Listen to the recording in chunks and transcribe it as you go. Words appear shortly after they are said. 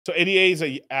So ADA is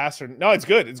a ass or no, it's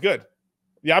good. It's good.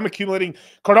 Yeah, I'm accumulating.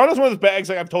 Cardano's one of those bags,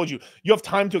 like I've told you. You have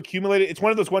time to accumulate it. It's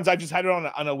one of those ones I've just had it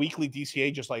on a weekly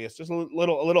DCA, just like it's just a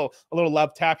little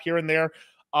love tap here and there.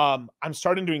 I'm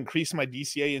starting to increase my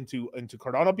DCA into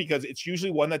Cardano because it's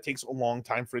usually one that takes a long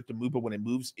time for it to move, but when it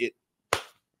moves, it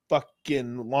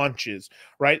fucking launches,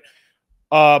 right?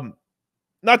 Not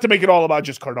to make it all about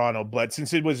just Cardano, but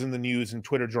since it was in the news and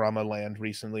Twitter drama land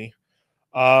recently,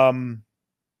 boom,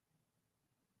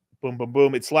 boom,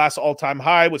 boom. Its last all-time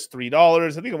high was $3. I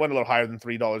think it went a little higher than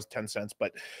 $3.10,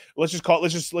 but we'll just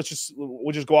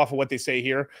go off of what they say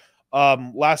here.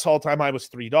 Last all-time high was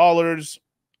 $3.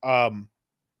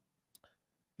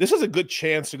 This has a good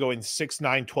chance to go in $6,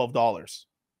 $9, $12.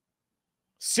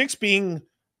 6 being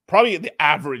probably the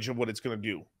average of what it's going to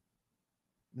do.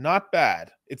 Not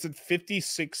bad. It's at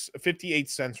 58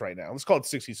 cents right now. Let's call it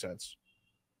 60 cents.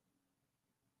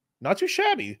 Not too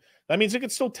shabby. That means it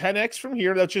could still 10x from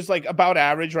here. That's just like about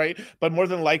average, right? But more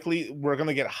than likely, we're going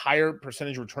to get higher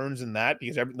percentage returns than that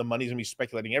because the money's going to be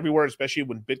speculating everywhere, especially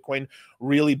when Bitcoin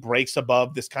really breaks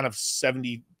above this kind of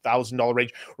 $70,000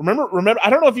 range. Remember, I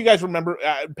don't know if you guys remember.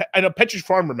 I know Petri's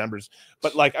Farm remembers,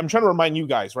 but like I'm trying to remind you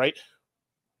guys, right?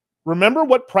 Remember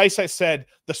what price I said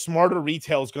the smarter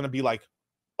retail is going to be like,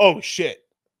 oh shit,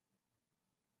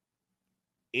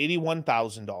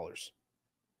 $81,000.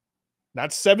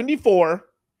 Not 74,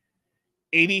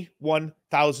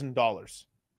 $81,000.